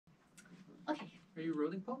Okay. Are you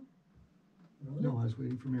rolling, Paul? No, I was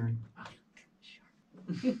waiting for Mary.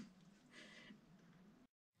 Sure.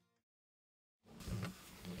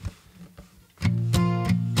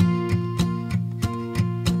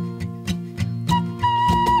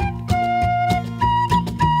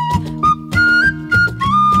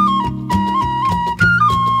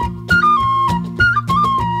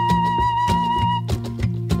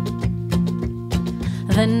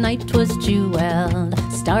 The night was jeweled,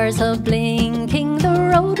 stars a blinking,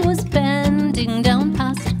 the road was bending down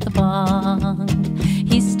past the bog.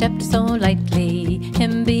 He stepped so lightly,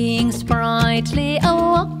 him being sprightly, a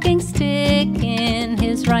walking stick in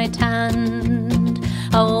his right hand.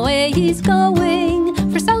 Away he's going,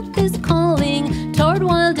 for south is calling, toward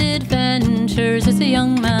wild adventures is a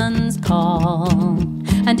young man's call.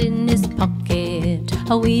 And in his pocket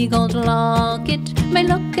a wee gold locket, may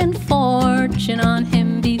luck and fortune on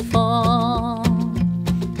him befall.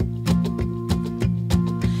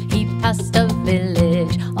 He passed a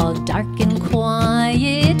village all dark and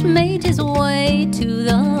quiet, made his way to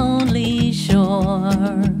the lonely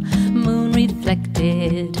shore. Moon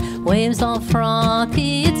reflected, waves all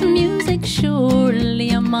frothy, its music surely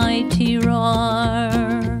a mighty roar.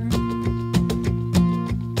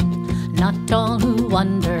 Not all who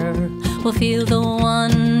wander will feel the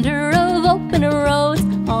wonder of open roads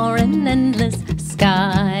or an endless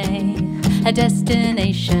sky. A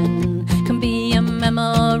destination can be a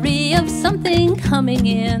memory of something coming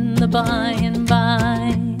in the by and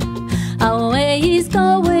by. Away he's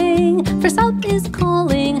going, for south is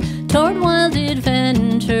calling, toward wild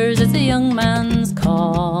adventures is a young man's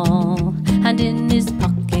call. And in his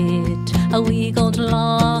pocket a wee gold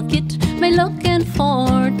locket, may luck and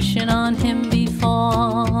fortune on him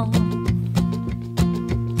befall.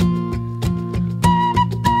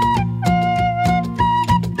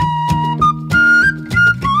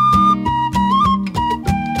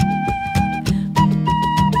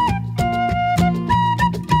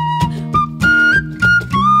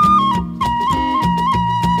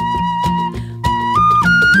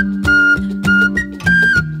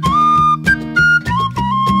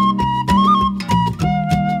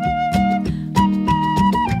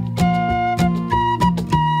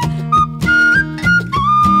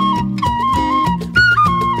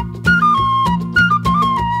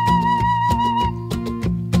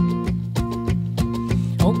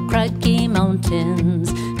 Craggy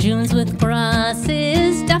mountains, dunes with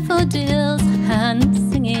grasses, daffodils and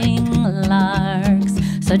singing larks.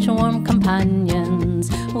 Such warm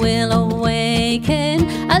companions will awaken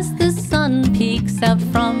as the sun peeks out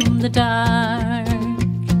from the dark.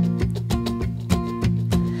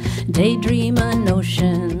 Daydream a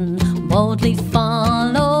notion, boldly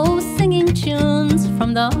follow, singing tunes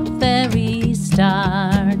from the very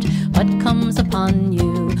start. What comes upon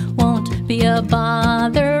you won't be a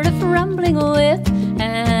bother if rambling with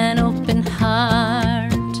an open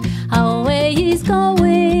heart. Away he's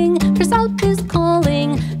going, for south is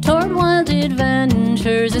calling, toward wild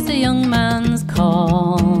adventures is a young man's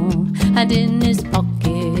call. And in his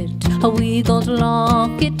pocket a wee gold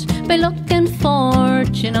locket, may luck and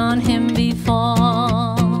fortune on him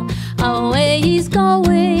befall. Away he's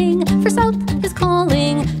going, for south is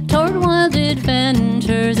calling, toward wild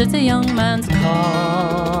adventures it's a young man's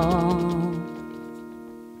call.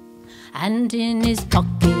 And in his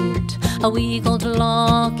pocket a wee gold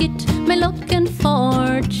locket, may luck and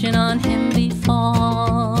fortune on him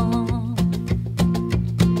befall.